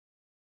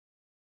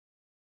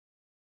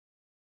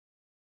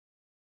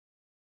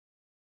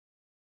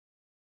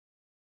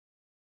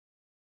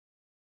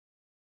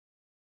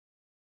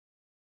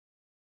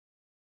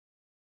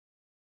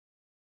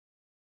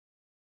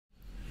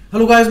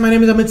Hello guys, my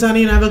name is Amit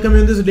Sani and I welcome you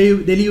in this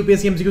daily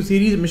UPSC MCQ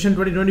series Mission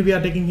 2020 we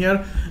are taking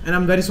here, and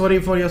I'm very sorry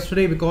for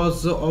yesterday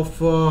because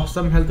of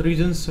some health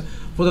reasons.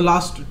 For the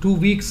last 2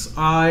 weeks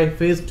I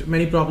faced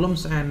many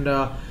problems and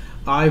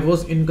I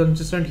was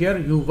inconsistent here.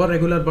 You were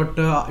regular, but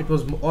it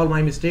was all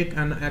my mistake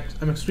and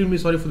I'm extremely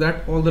sorry for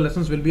that. All the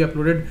lessons will be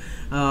uploaded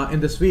in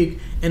this week,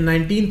 in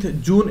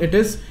 19th June it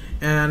is.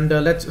 And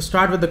let's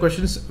start with the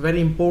questions.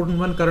 Very important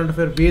one, current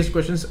affair based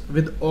questions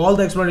with all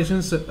the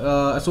explanations,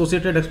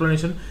 associated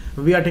explanation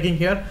we are taking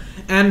here.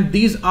 And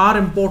these are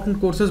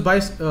important courses by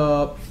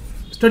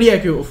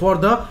StudyIQ for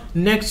the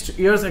next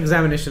year's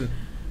examination.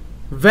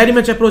 Very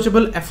much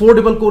approachable,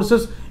 affordable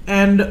courses,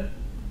 and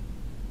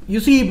you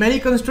see many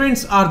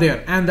constraints are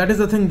there, and that is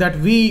the thing that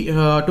we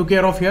took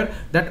care of here,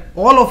 that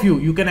all of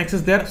you can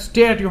access there.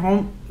 Stay at your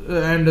home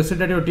and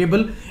sit at your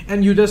table,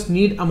 and you just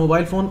need a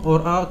mobile phone or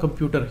a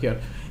computer here,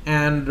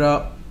 and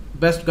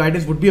best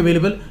guidance would be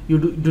available.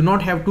 You do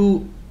not have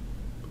to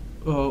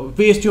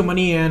waste your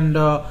money, and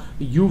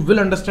you will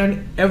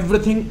understand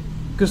everything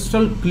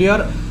crystal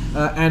clear.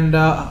 And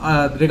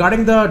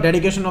regarding the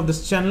dedication of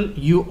this channel,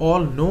 you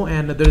all know,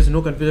 and there is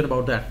no confusion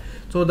about that.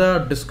 So the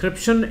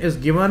description is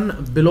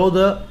given below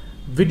the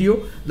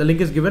video, the link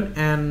is given,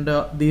 and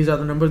these are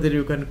the numbers that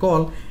you can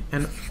call,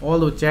 and all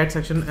the chat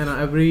section and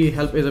every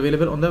help is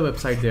available on the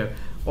website there.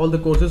 All the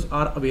courses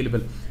are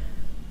available.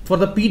 For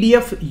the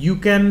PDF, you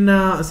can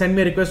send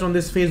me a request on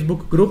this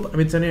Facebook group,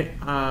 Amit Sani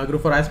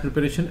group for IAS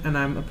preparation, and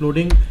I'm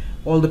uploading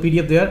all the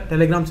PDF there.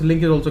 Telegram's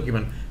link is also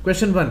given.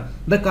 Question 1.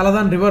 The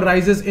Kaladan River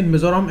rises in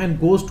Mizoram and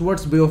goes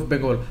towards Bay of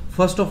Bengal.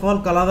 First of all,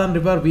 Kaladan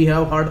River, we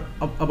have heard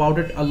about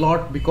it a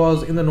lot,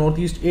 because in the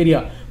northeast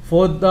area,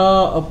 for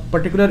the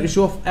particular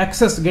issue of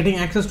getting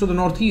access to the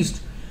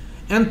northeast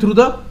and through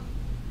the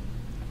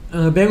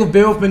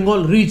Bay of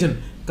Bengal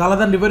region,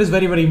 Kaladan River is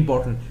very, very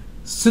important.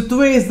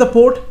 Sitwe is the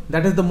port,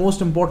 that is the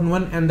most important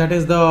one, and that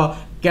is the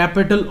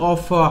capital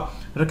of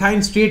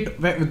Rakhine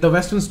state, the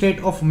western state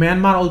of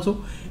Myanmar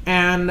also,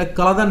 and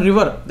Kaladan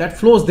River that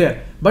flows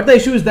there. But the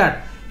issue is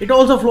that it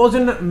also flows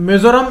in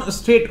Mizoram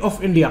state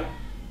of India,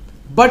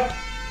 but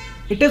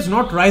it is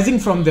not rising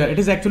from there. It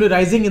is actually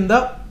rising in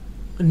the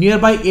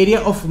nearby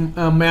area of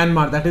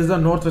Myanmar, that is the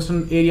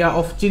northwestern area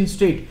of Chin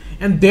state,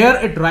 and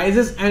there it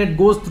rises and it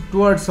goes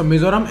towards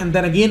Mizoram, and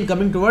then again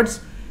coming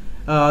towards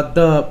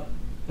the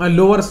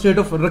lower state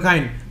of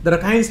Rakhine. The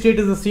Rakhine state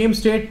is the same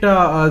state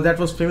that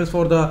was famous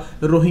for the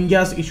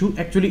Rohingyas issue,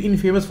 actually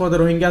infamous for the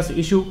Rohingyas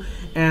issue,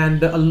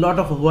 and a lot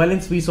of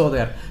violence we saw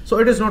there. So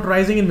it is not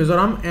rising in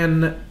Mizoram,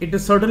 and it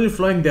is certainly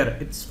flowing there.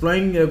 It's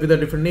flowing with a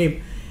different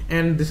name,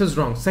 and this is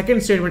wrong.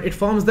 Second statement, it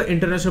forms the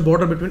international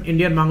border between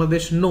India and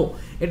Bangladesh. No,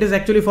 it is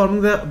actually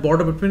forming the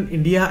border between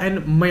India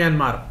and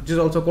Myanmar, which is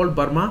also called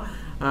Burma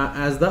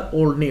as the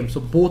old name. So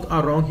both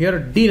are wrong here.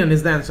 D none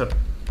is the answer.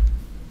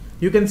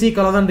 You can see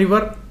Kaladan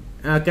River,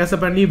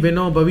 Kasapandi,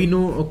 Beno,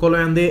 Bavinu,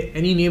 Koloyande,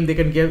 any name they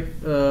can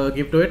give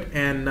to it,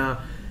 and a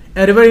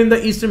river in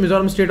the eastern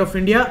Mizoram state of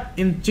India,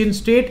 in Chin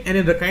state, and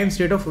in Rakhine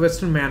state of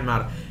western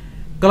Myanmar.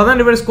 Kaladan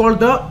River is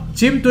called the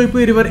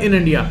Chimtuipui River in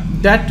India.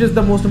 That is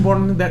the most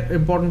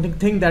important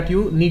thing that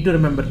you need to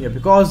remember here,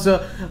 because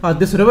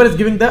this river is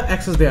giving the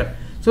access there.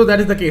 So that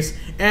is the case.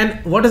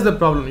 And what is the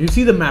problem? You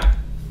see the map.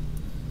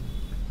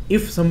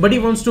 If somebody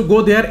wants to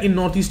go there in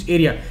northeast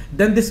area,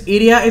 then this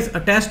area is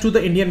attached to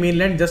the Indian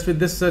mainland just with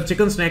this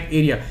chicken snack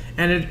area,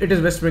 and it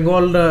is West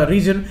Bengal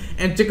region,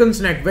 and chicken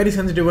snack, very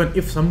sensitive one.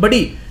 If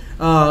somebody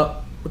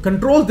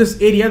controls this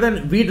area,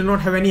 then we do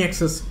not have any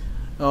access.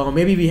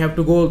 Maybe we have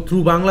to go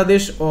through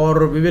Bangladesh,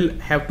 or we will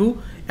have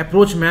to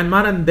approach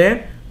Myanmar and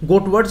then go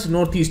towards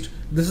northeast.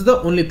 This is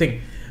the only thing,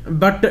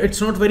 but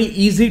it's not very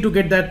easy to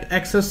get that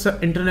access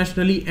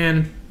internationally,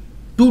 and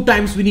 2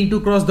 times we need to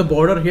cross the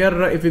border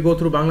here if we go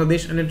through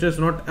Bangladesh, and it is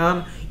not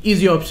an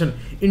easy option.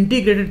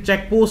 Integrated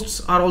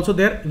checkposts are also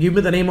there. Give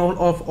me the name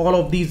of all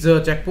of these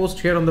checkposts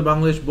here on the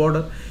Bangladesh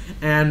border,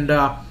 and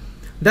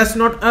that's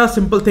not a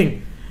simple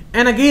thing.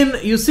 And again,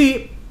 you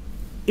see,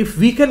 if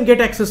we can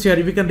get access here,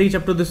 if we can reach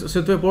up to this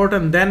Sitwe port,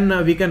 and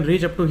then we can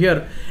reach up to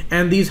here,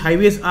 and these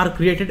highways are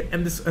created,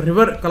 and this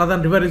river,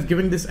 Kaladan River, is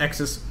giving this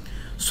access.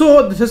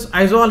 So this is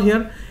Aizawl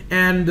here,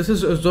 and this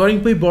is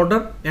Zoringpui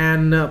border,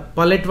 and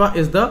Paletwa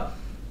is the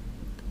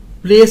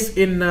place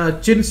in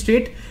Chin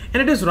state,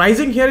 and it is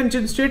rising here in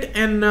Chin state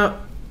and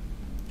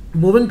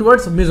moving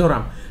towards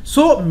Mizoram.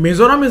 So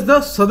Mizoram is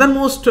the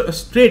southernmost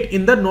state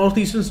in the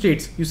northeastern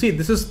states. You see,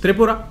 this is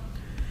Tripura,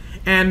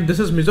 and this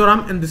is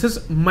Mizoram, and this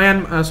is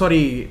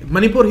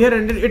Manipur here,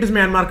 and it is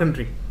Myanmar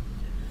country.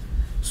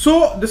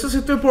 So this is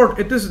Sitwe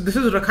port. This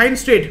is Rakhine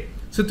state,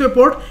 Sitwe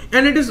port,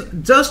 and it is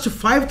just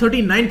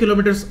 539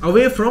 kilometers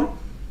away from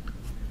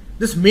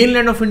this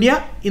mainland of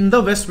India in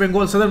the West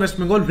Bengal, southern West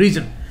Bengal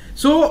region.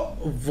 So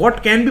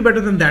what can be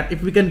better than that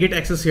if we can get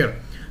access here?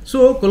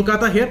 So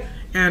Kolkata here,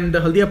 and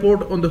the Haldia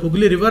port on the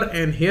Hooghly river,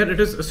 and here it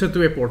is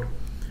Sitwe port.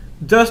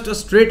 Just a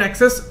straight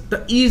access,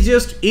 the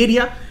easiest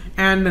area,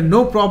 and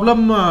no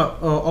problem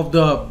of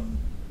the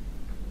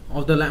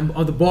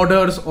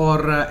borders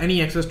or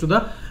any access to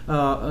the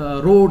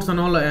roads and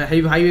all,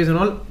 highways and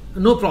all,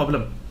 no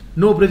problem.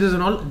 no bridges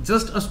and all,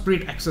 just a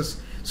straight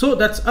access. So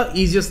that's a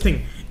easiest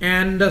thing.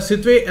 And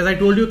Sitwe, as I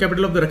told you,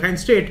 capital of the Rakhine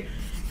state,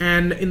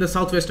 and in the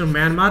southwestern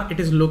Myanmar, it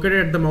is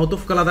located at the mouth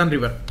of Kaladan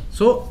river.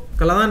 So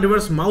Kaladan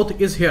river's mouth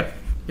is here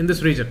in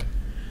this region.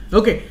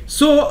 Okay,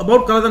 so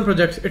about Kaladan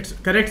projects, it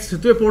connects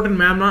Sitwe port in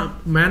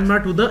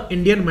Myanmar to the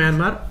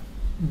Indian-Myanmar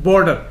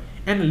border,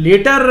 and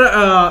later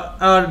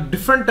a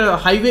different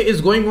highway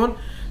is going on.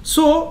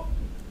 So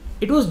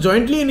it was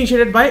jointly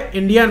initiated by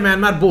India and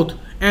Myanmar both,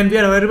 and we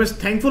are very much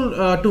thankful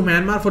to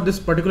Myanmar for this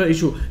particular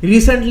issue.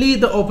 Recently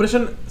the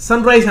Operation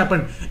Sunrise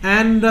happened,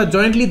 and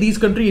jointly these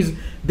countries,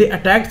 they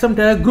attacked some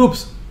terror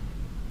groups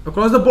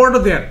across the border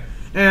there.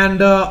 And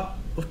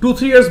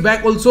 2-3 years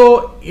back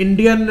also,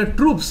 Indian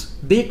troops,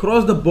 they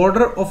crossed the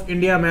border of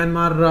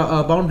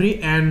India-Myanmar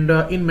boundary, and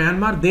in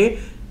Myanmar they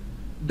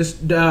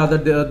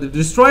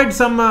destroyed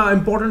some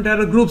important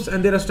terror groups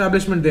and their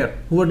establishment there,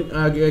 who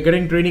were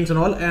getting trainings and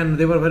all, and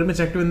they were very much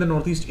active in the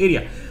northeast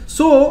area.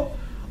 So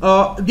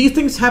these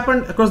things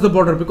happened across the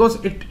border because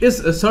it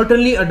is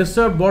certainly a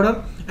disturbed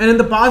border, and in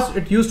the past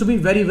it used to be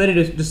very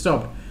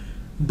disturbed.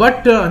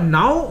 But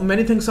now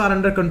many things are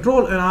under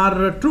control, and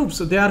our troops,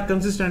 they are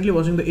consistently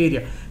watching the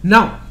area.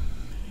 Now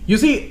you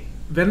see,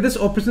 when this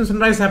Operation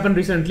Sunrise happened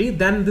recently,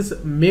 then this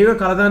Mega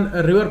Kaladan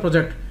river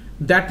project,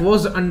 that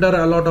was under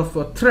a lot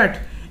of threat,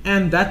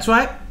 and that's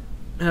why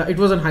it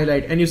was on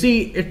highlight. And you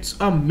see, it's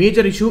a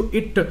major issue.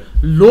 It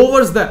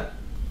lowers the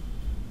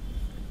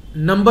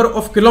number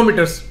of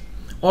kilometers,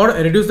 or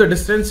reduce the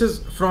distances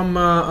from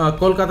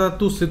Kolkata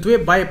to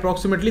Sitwe by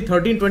approximately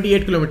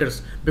 1328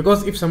 kilometers.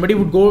 Because if somebody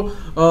would go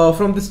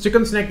from this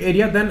chicken snack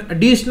area, then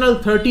additional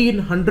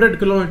 1300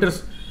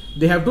 kilometers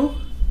they have to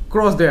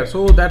cross there.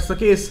 So that's the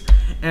case,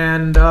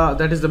 and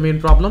that is the main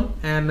problem,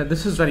 and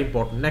this is very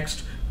important.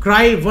 Next,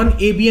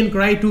 CRY-1AB and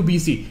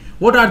CRY-2BC.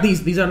 What are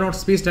these? These are not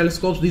space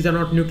telescopes, these are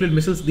not nuclear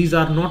missiles, these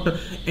are not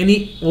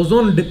any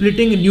ozone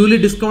depleting newly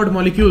discovered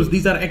molecules.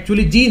 These are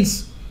actually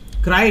genes.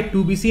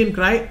 CRY-2BC and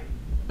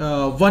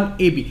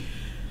CRY-1AB.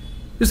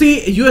 You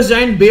see, US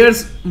giant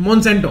Bayer's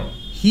Monsanto,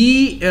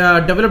 he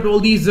developed all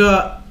these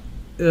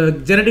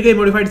genetically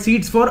modified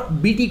seeds for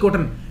BT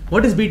cotton.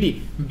 What is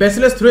BT?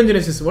 Bacillus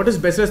thuringiensis. What is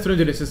Bacillus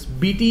thuringiensis?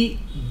 BT,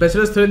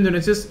 Bacillus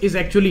thuringiensis, is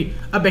actually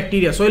a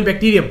bacteria, soil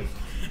bacterium.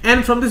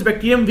 And from this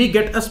bacterium we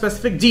get a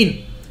specific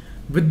gene.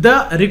 With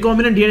the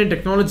recombinant DNA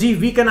technology,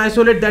 we can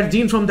isolate that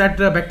gene from that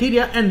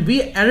bacteria, and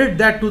we added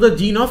that to the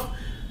gene of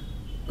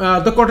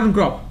the cotton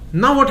crop.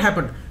 Now what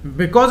happened?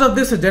 Because of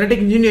this genetic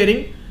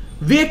engineering,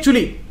 we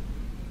actually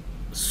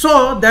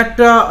saw that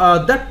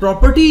that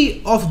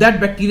property of that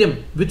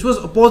bacterium which was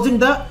opposing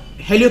the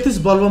Heliothrix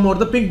bollworm or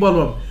the pink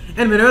bollworm,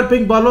 and whenever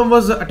pink bollworm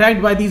was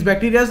attacked by these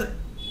bacteria,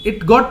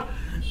 it got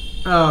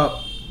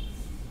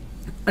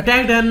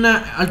attacked, and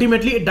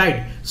ultimately it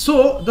died.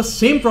 So the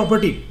same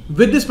property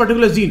with this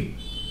particular gene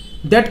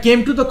that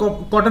came to the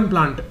cotton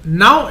plant,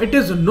 now it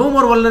is no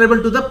more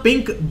vulnerable to the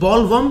pink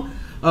bollworm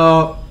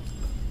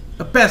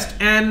pest,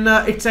 and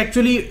it's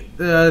actually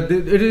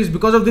it is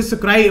because of this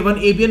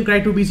CRY-1AB and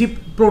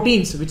CRY-2BC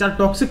proteins which are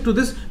toxic to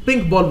this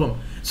pink bollworm.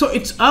 So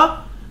it's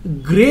a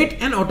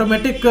great and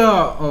automatic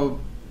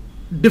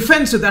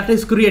defense that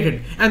is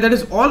created, and that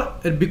is all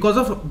because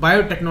of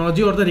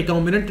biotechnology or the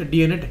recombinant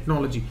DNA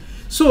technology.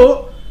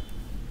 So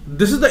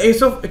this is the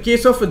case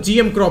of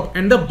GM crop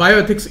and the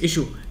bioethics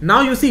issue. Now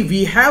you see,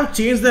 we have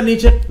changed the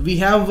nature, we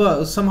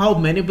have somehow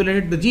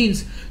manipulated the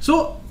genes.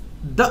 So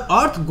the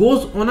earth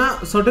goes on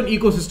a certain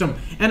ecosystem,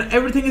 and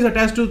everything is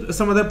attached to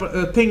some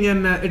other thing,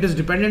 and it is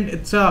dependent.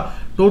 It's a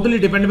totally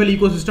dependable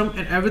ecosystem,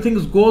 and everything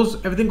goes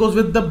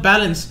with the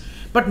balance.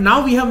 But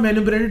now we have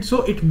manipulated,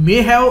 so it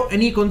may have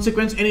any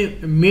consequence, any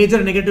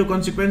major negative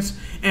consequence,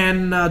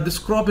 and this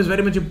crop is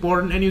very much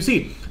important. And you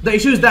see, the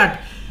issue is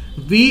that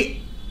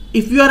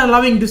if we are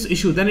allowing this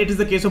issue, then it is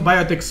the case of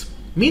bioethics,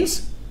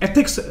 means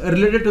ethics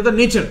related to the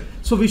nature.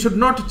 So we should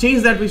not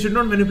change that, we should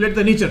not manipulate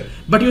the nature.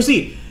 But you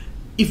see,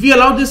 if we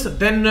allow this,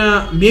 then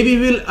maybe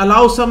we'll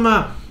allow some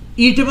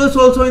eatables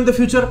also in the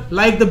future,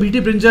 like the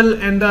BT brinjal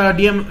and the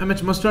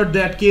DMH mustard.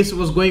 That case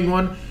was going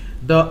on.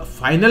 The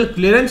final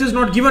clearance is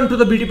not given to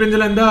the BT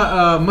brinjal and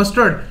the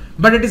mustard,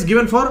 but it is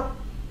given for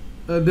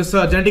this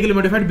genetically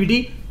modified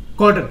BT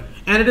cotton,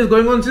 and it is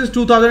going on since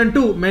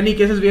 2002. Many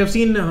cases we have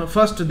seen.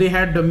 First they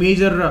had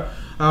major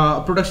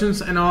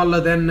productions and all,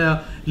 then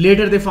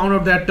later they found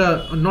out that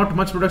not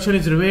much production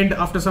is remained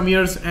after some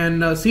years,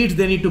 and seeds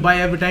they need to buy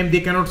every time. They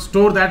cannot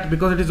store that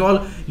because it is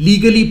all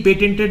legally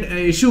patented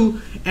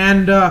issue,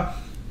 and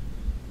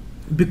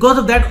because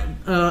of that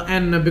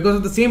and because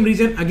of the same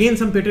reason, again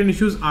some patent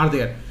issues are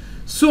there.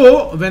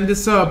 So when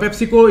this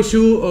PepsiCo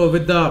issue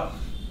with the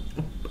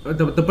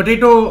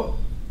potato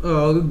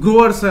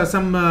growers,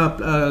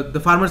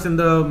 the farmers in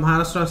the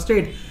Maharashtra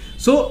state,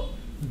 so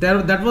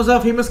that was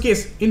a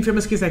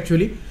infamous case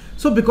actually.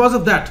 So because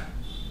of that,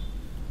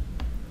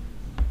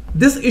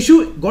 this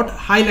issue got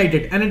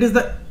highlighted, and it is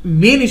the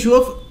main issue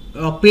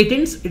of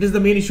patents. It is the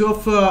main issue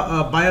of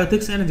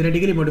bioethics and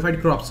genetically modified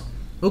crops.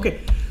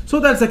 Okay, So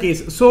that's the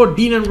case. So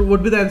D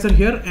would be the answer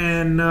here,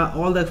 and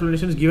all the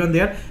explanations given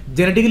there.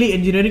 Genetically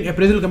Engineering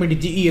Appraisal Committee,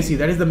 GEAC,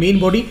 that is the main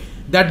body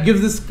that gives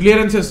this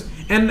clearances,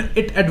 and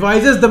it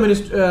advises the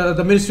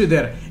ministry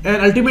there,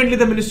 and ultimately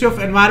the Ministry of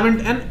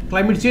Environment and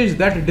Climate Change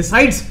that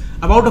decides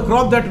about a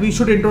crop that we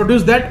should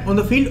introduce that on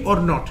the field or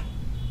not.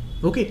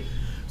 Okay,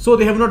 so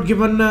they have not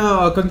given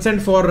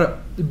consent for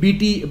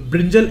BT,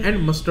 brinjal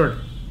and mustard.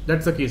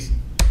 That's the case.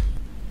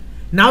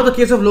 Now the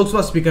case of Lok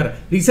Sabha Speaker.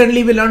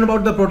 Recently we learned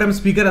about the pro tem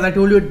Speaker. As I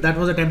told you, that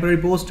was a temporary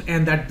post,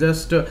 and that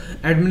just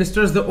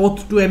administers the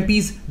oath to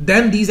MPs.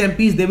 Then these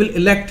MPs, they will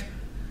elect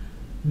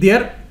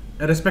their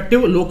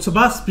respective Lok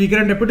Sabha Speaker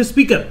and Deputy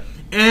Speaker,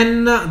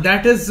 and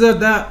that is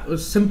the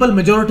simple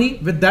majority.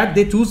 With that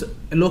they choose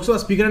Lok Sabha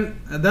Speaker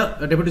and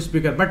the Deputy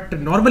Speaker. But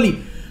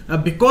normally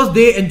because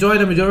they enjoy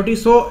the majority,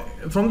 so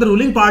from the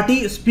ruling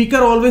party,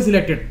 Speaker always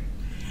elected,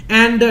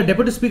 and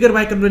Deputy Speaker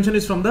by convention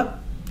is from the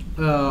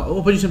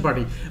opposition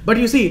party. But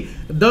you see,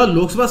 the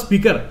Lok Sabha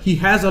Speaker, he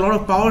has a lot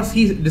of powers.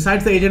 He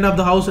decides the agenda of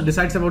the house,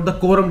 decides about the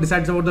quorum,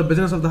 decides about the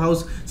business of the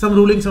house, some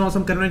rulings and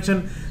some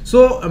convention.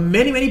 So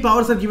many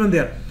powers are given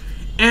there,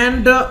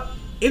 and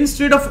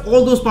instead of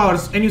all those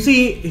powers, and you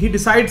see, he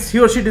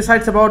or she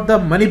decides about the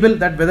money bill,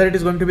 that whether it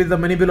is going to be the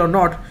money bill or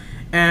not,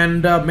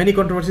 and many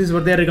controversies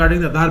were there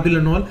regarding the Aadhaar bill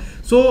and all.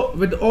 So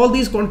with all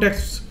these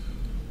contexts,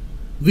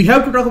 we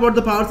have to talk about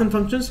the powers and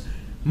functions,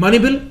 money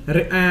bill,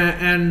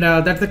 and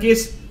that's the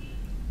case.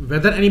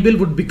 Whether any bill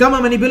would become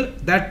a money bill,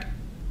 that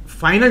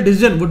final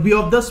decision would be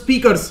of the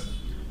speakers.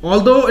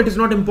 Although it is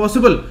not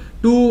impossible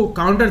to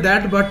counter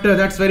that, but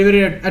that's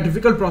very a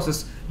difficult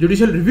process.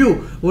 Judicial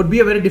review would be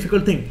a very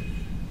difficult thing.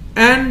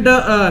 And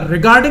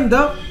regarding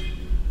the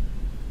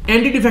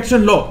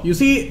anti-defection law, you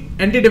see,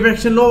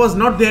 anti-defection law was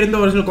not there in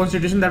the original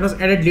constitution. That was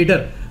added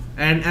later,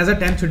 and as a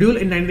 10th schedule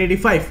in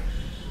 1985.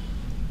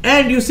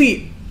 And you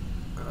see,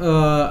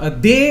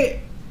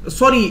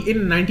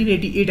 in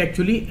 1988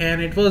 actually,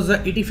 and it was the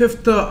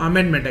 85th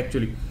amendment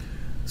actually.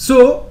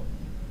 So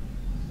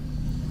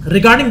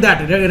regarding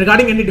that,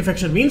 regarding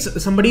anti-defection,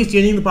 means somebody is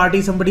changing the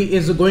party, somebody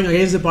is going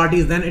against the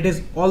parties, then it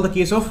is all the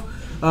case of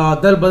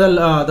dal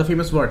badal, the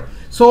famous word.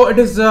 So it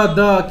is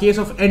the case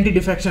of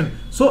anti-defection.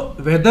 So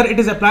whether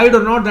it is applied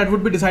or not, that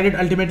would be decided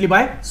ultimately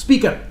by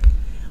Speaker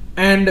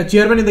and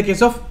chairman in the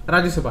case of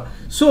Rajya Sabha.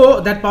 So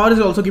that power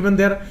is also given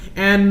there,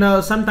 and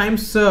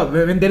sometimes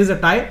when there is a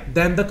tie,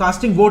 then the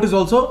casting vote is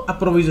also a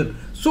provision.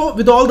 So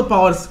with all the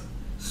powers,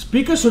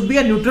 Speaker should be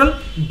a neutral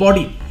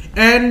body.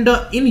 And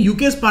in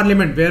UK's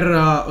parliament,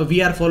 where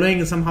we are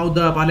following somehow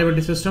the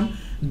parliamentary system,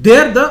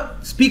 there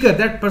the Speaker,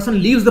 that person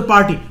leaves the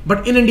party.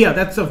 But in India,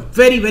 that's a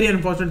very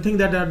unfortunate thing,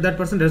 that that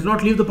person does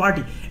not leave the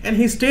party, and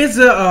he stays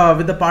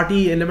with the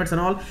party limits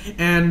and all.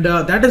 And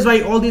that is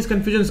why all these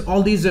confusions,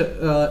 all these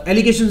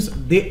allegations,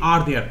 they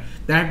are there,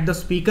 that the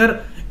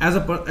Speaker as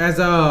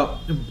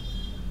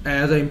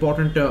an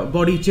important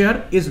body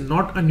chair is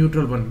not a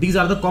neutral one. These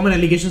are the common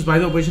allegations by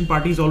the opposition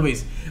parties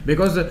always,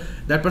 because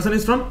that person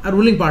is from a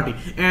ruling party,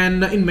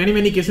 and in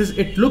many cases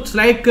it looks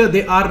like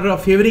they are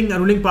favoring a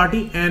ruling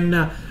party, and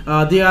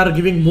they are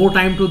giving more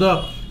time to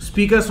the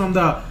speakers from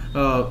the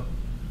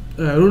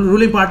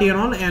ruling party and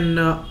all, and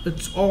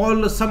it's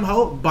all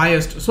somehow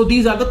biased. So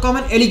these are the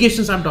common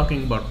allegations I'm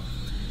talking about.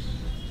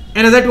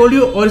 And as I told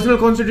you, original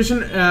constitution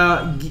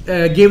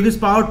gave this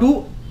power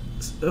to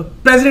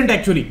president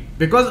actually,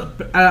 because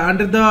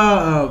under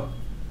the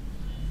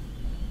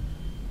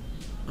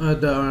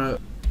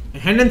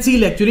hand and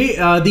seal actually,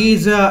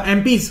 these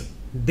MPs,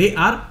 they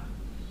are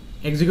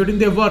executing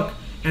their work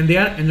and they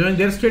are enjoying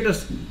their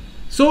status.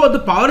 So the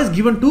power is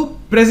given to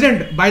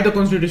president by the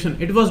constitution.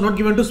 It was not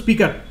given to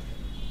speaker.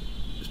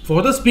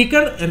 For the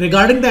speaker,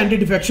 regarding the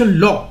anti-defection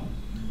law,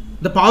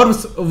 the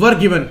powers were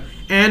given,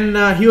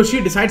 and he or she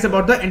decides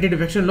about the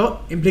anti-defection law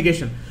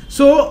implication.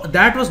 So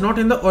that was not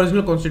in the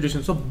original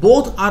constitution. So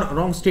both are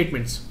wrong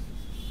statements.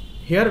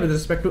 Here with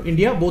respect to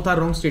India, both are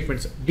wrong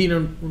statements. D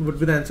would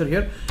be the answer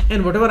here.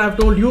 And whatever I've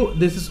told you,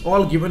 this is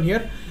all given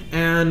here,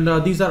 and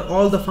these are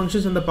all the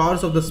functions and the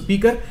powers of the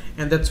speaker,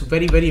 and that's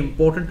very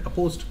important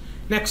post.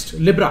 Next,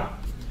 Libra.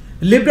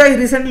 Libra is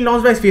recently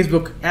launched by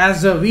Facebook.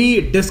 As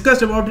we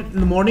discussed about it in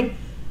the morning,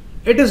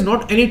 it is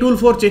not any tool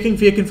for checking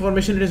fake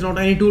information. It is not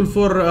any tool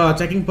for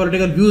checking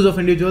political views of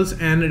individuals,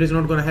 and it is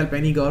not going to help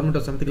any government or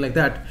something like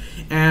that.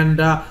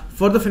 And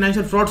for the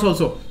financial frauds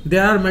also,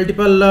 there are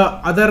multiple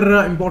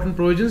other important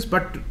provisions,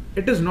 but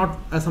it is not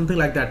something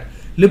like that.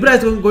 Libra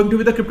is going to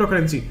be the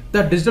cryptocurrency,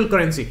 the digital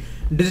currency.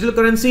 Digital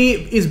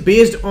currency is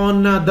based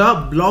on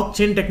the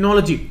blockchain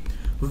technology,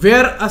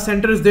 where a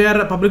center is there,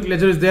 a public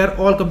ledger is there,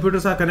 all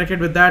computers are connected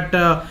with that,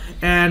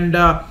 and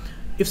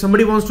if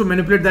somebody wants to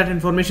manipulate that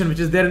information which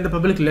is there in the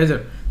public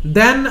ledger,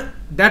 then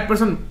that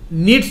person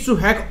needs to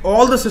hack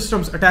all the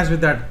systems attached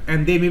with that,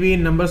 and they may be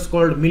in numbers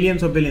called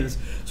millions or billions.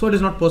 So it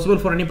is not possible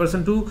for any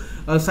person to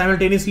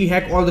simultaneously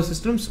hack all the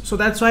systems. So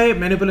that's why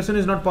manipulation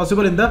is not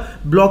possible in the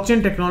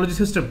blockchain technology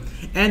system,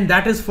 and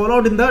that is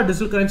followed in the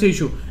digital currency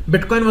issue.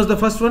 Bitcoin was the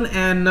first one,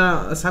 and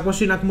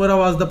Satoshi Nakamoto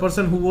was the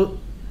person who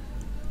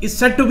is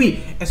said to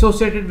be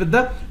associated with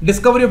the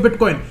discovery of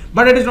Bitcoin,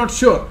 but it is not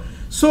sure.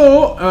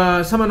 So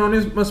some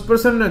anonymous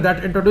person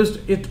that introduced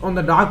it on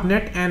the dark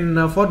net,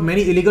 and for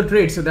many illegal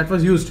trades that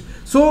was used.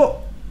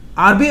 So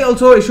RBI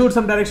also issued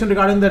some direction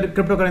regarding the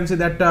cryptocurrency,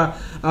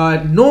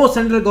 that no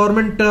central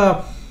government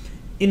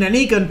in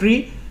any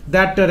country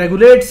that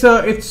regulates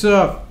its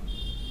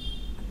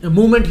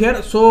movement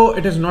here, so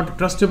it is not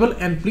trustable,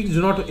 and please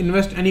do not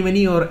invest any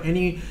money or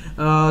any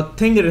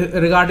thing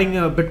regarding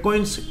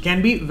Bitcoins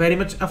can be very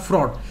much a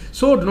fraud,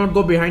 so do not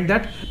go behind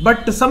that.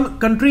 But some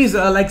countries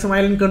like some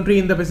island country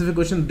in the Pacific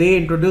Ocean, they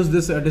introduced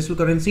this digital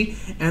currency,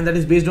 and that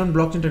is based on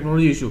blockchain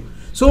technology issue.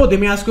 So they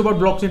may ask you about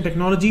blockchain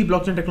technology.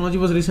 Blockchain technology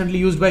was recently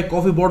used by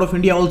Coffee Board of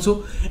India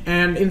also,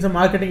 and in some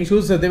marketing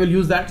issues they will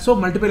use that. So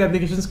multiple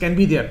applications can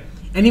be there,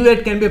 anywhere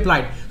it can be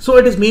applied. So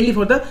it is mainly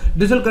for the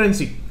digital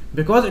currency,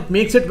 because it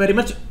makes it very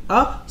much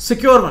a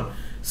secure one.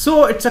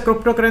 So it's a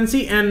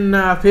cryptocurrency, and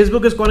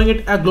Facebook is calling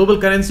it a global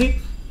currency,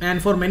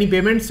 and for many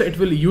payments it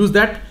will use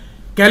that.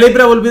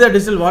 Calibra will be the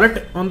digital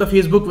wallet on the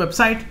Facebook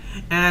website,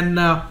 and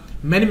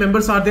many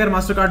members are there.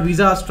 MasterCard,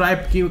 Visa,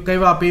 Stripe, Kiva,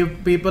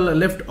 PayPal,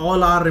 Lyft,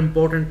 all are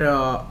important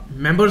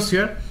members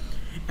here,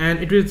 and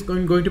it is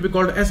going to be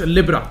called as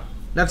Libra.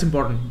 That's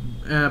important,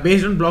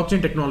 based on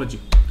blockchain technology.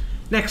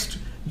 Next,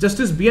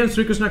 Justice B. N.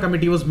 Sri Krishna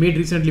committee was made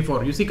recently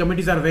for. You see,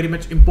 committees are very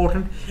much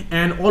important,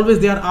 and always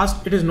they are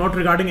asked. It is not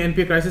regarding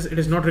NPA crisis. It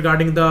is not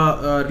regarding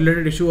the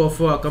related issue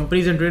of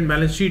companies and trade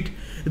balance sheet.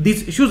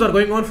 These issues are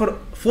going on for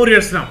 4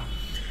 years now,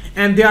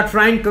 and they are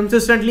trying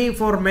consistently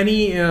for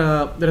many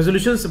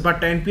resolutions,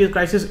 but NPA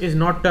crisis is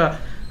not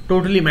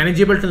totally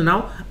manageable till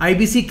now.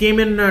 IBC came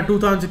in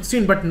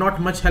 2016, but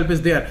not much help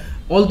is there.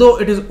 Although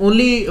it is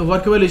only a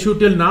workable issue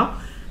till now,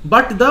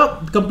 but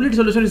the complete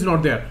solution is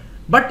not there.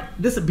 But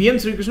this B.N.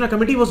 Sri Krishna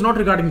committee was not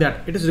regarding that.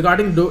 It is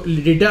regarding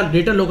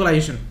data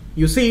localization.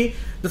 You see,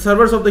 the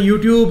servers of the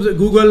YouTube,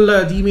 Google,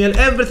 Gmail,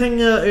 everything,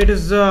 it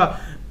is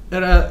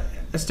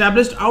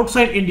established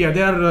outside India.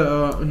 They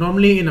are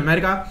normally in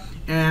America,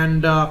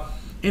 and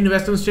in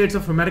western states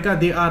of America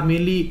they are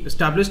mainly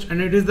established,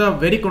 and it is the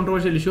very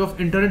controversial issue of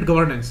internet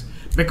governance,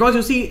 because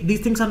you see,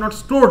 these things are not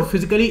stored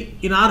physically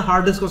in our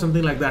hard disk or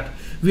something like that.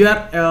 We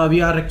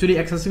are actually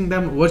accessing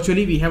them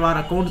virtually. We have our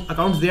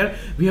accounts there,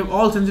 we have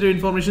all sensitive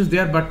information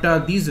there,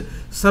 but these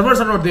servers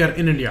are not there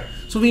in India.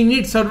 So we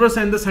need servers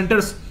and the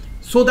centers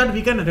so that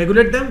we can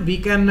regulate them, we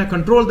can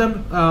control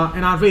them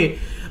in our way.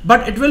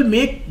 But it will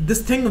make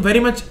this thing very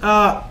much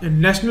a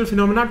national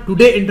phenomena.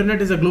 Today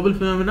internet is a global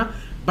phenomena,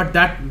 but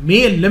that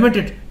may limit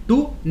it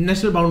to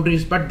national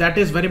boundaries, but that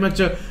is very much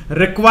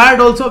required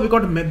also,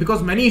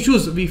 because many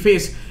issues we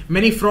face,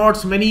 many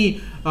frauds,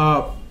 many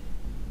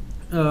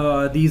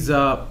these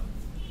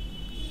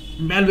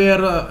malware,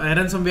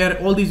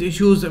 ransomware, all these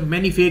issues,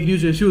 many fake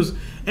news issues,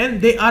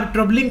 and they are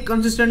troubling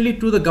consistently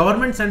to the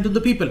governments and to the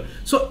people.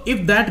 So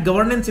if that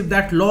governance, if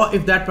that law,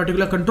 if that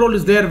particular control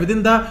is there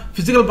within the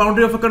physical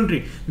boundary of a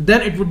country,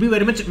 then it would be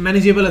very much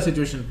manageable a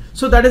situation.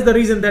 So that is the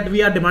reason that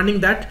we are demanding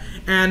that,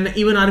 and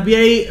even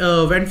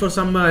RBI went for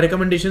some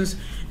recommendations,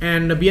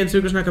 and B.N. Sri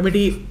Krishna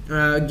committee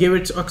gave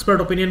its expert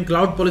opinion.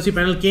 Cloud policy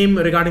panel came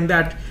regarding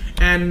that,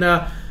 and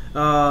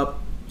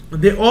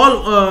they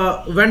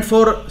all went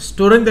for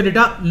storing the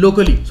data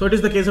locally. So it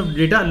is the case of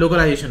data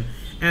localization,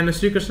 and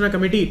Sri Krishna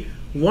committee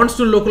wants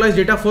to localize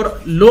data for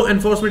law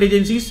enforcement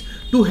agencies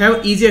to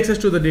have easy access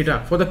to the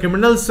data. For the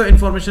criminals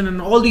information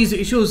and all these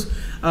issues,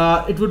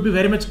 it would be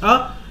very much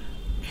a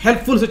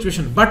helpful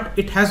situation, but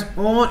it has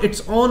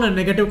its own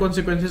negative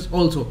consequences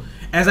also.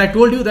 As I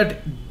told you that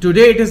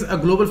today it is a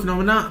global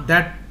phenomena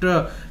that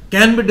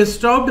can be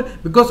disturbed,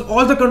 because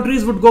all the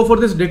countries would go for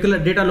this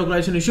data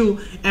localization issue,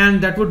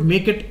 and that would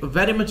make it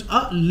very much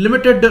a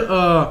limited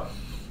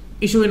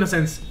issue in a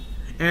sense.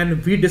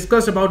 And we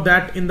discussed about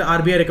that in the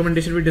RBI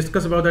recommendation, we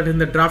discussed about that in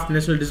the draft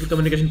National Digital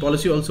Communication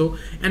Policy also.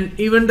 And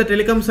even the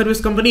telecom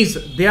service companies,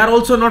 they are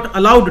also not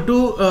allowed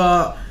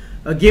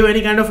to give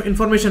any kind of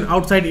information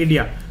outside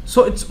India.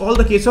 So it's all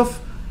the case of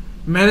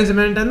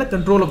management and the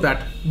control of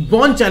that.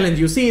 Bonn challenge,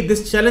 you see,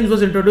 this challenge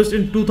was introduced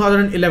in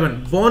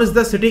 2011. Bonn is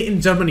the city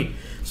in Germany.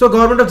 So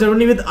government of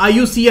Germany with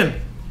IUCN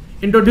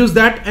introduced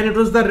that, and it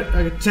was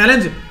the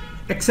challenge,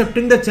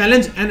 accepting the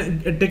challenge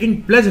and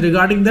taking pledge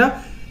regarding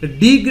the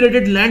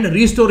degraded land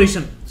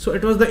restoration. So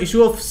it was the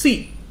issue of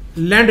C,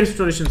 land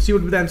restoration. C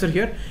would be the answer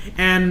here,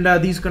 and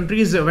these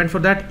countries went for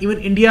that. Even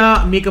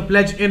India make a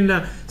pledge in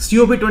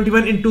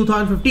COP21 in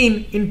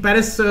 2015 in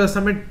Paris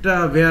summit,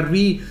 where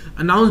we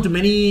announced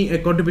many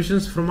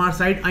contributions from our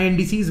side.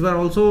 INDCs were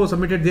also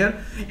submitted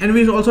there, and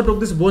we also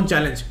took this Bonn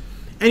challenge.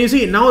 And you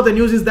see, now the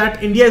news is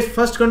that India is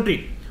first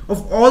country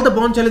of all the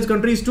Bonn challenge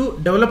countries to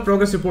develop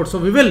progress reports. So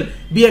we will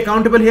be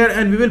accountable here,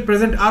 and we will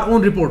present our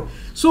own report.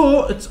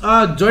 So it's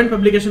a joint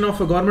publication of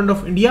Government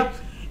of India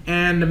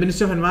and the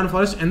Ministry of Environment,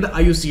 Forest, and the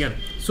IUCN.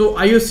 So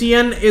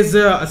IUCN is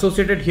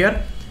associated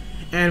here,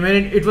 and when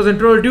it was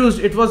introduced,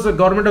 it was the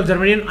Government of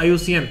Germany and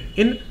IUCN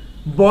in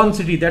Bonn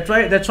city. That's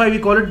why we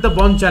call it the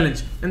Bonn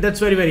challenge, and that's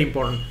very, very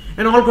important.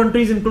 And all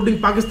countries including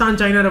Pakistan,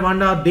 China,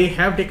 Rwanda, they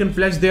have taken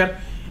pledge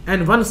there,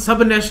 and one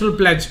sub-national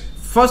pledge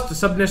first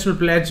subnational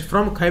pledge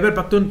from Khyber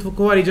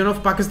Pakhtunkhwa region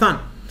of Pakistan.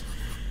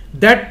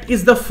 That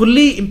is the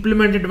fully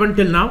implemented one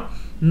till now.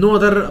 No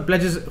other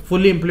pledge is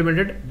fully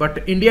implemented,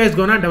 but India is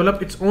gonna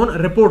develop its own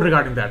report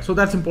regarding that. So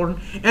that's important.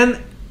 And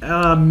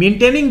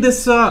maintaining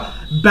this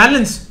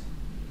balance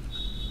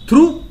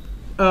through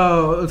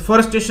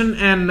forestation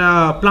and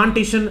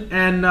plantation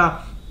and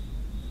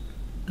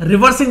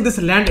reversing this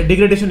land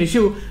degradation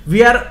issue,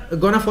 we are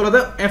gonna follow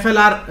the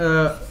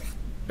FLR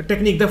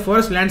technique, the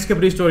forest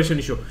landscape restoration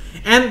issue,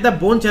 and the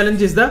bone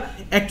challenge is the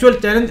actual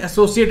challenge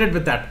associated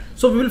with that.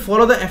 So we will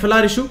follow the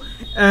FLR issue,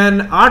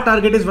 and our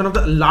target is one of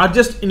the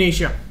largest in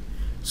Asia.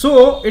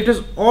 So it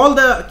is all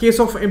the case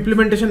of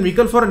implementation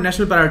vehicle for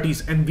national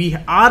priorities, and we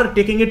are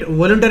taking it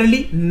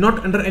voluntarily,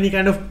 not under any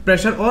kind of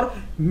pressure or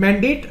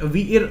mandate.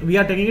 We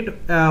are taking it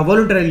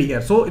voluntarily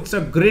here. So it's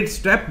a great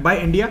step by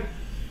India.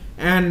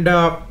 And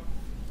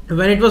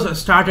when it was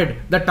started,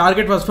 the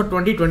target was for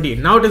 2020.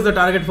 Now it is the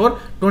target for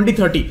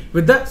 2030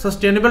 with the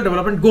Sustainable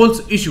Development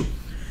Goals issue.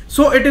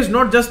 So it is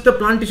not just the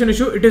plantation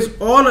issue, it is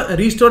all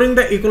restoring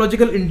the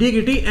ecological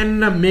integrity and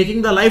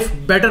making the life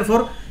better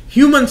for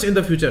humans in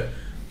the future.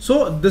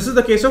 So this is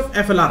the case of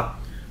FLR,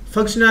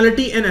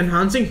 functionality and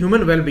enhancing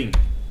human well-being.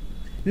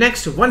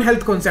 Next, One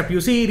Health concept. You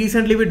see,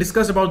 recently we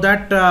discussed about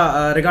that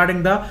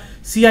regarding the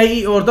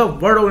CIE, or the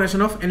World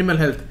Organization of Animal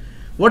Health.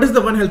 What is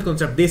the One Health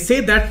concept? They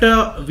say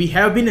that we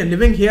have been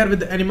living here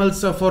with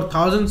animals for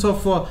thousands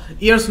of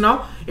years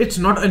now. It's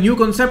not a new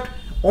concept,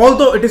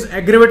 although it is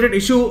aggravated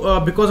issue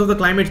because of the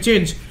climate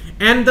change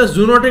and the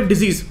zoonotic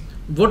disease.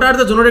 What are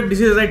the zoonotic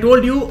diseases? I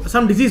told you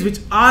some disease which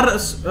are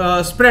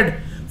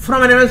spread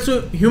from animals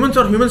to humans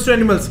or humans to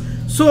animals.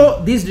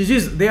 So these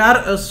diseases, they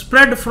are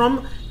spread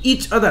from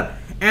each other.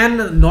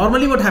 And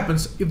normally what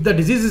happens, if the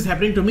disease is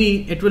happening to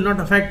me, it will not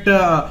affect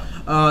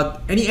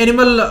any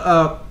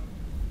animal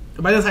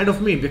by the side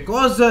of me,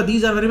 because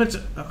these are very much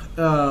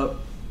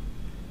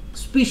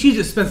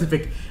species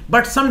specific.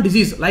 But some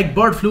disease like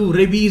bird flu,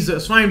 rabies,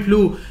 swine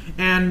flu,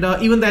 and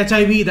even the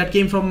HIV that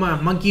came from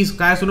monkeys,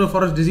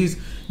 forest disease,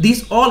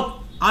 these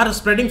all are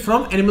spreading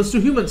from animals to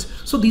humans.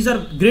 So these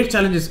are great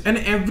challenges, and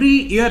every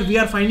year we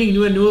are finding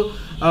new and new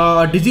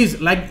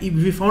disease. Like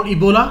we found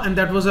Ebola, and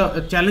that was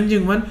a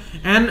challenging one,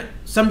 and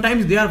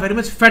sometimes they are very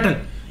much fatal.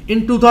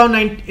 In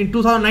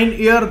 2009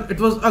 year, it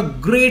was a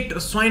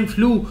great swine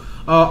flu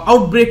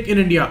outbreak in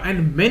India,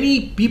 and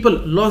many people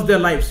lost their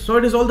lives. So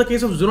it is all the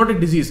case of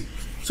zoonotic disease.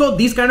 So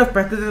these kind of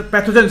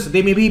pathogens,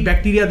 they may be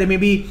bacteria, they may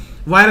be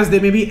virus, they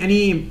may be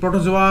any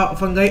protozoa,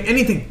 fungi,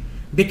 anything.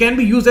 They can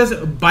be used as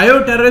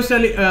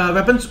bioterrorist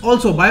weapons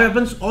also,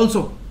 bioweapons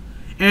also.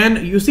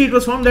 And you see, it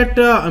was found that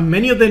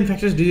many of the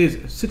infectious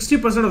diseases,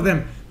 60% of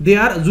them, they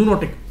are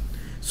zoonotic.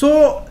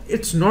 So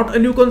it's not a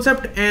new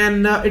concept,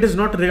 and it is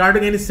not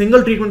regarding any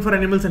single treatment for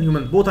animals and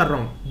humans. Both are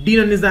wrong. D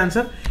none is the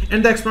answer,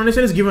 and the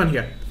explanation is given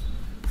here.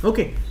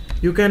 Okay,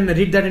 you can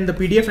read that in the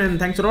PDF, and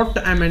thanks a lot.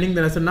 I'm ending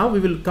the lesson now. We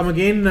will come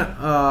again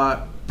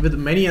with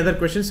many other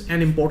questions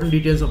and important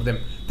details of them.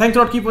 Thanks a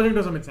lot. Keep watching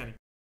to Samit Sani.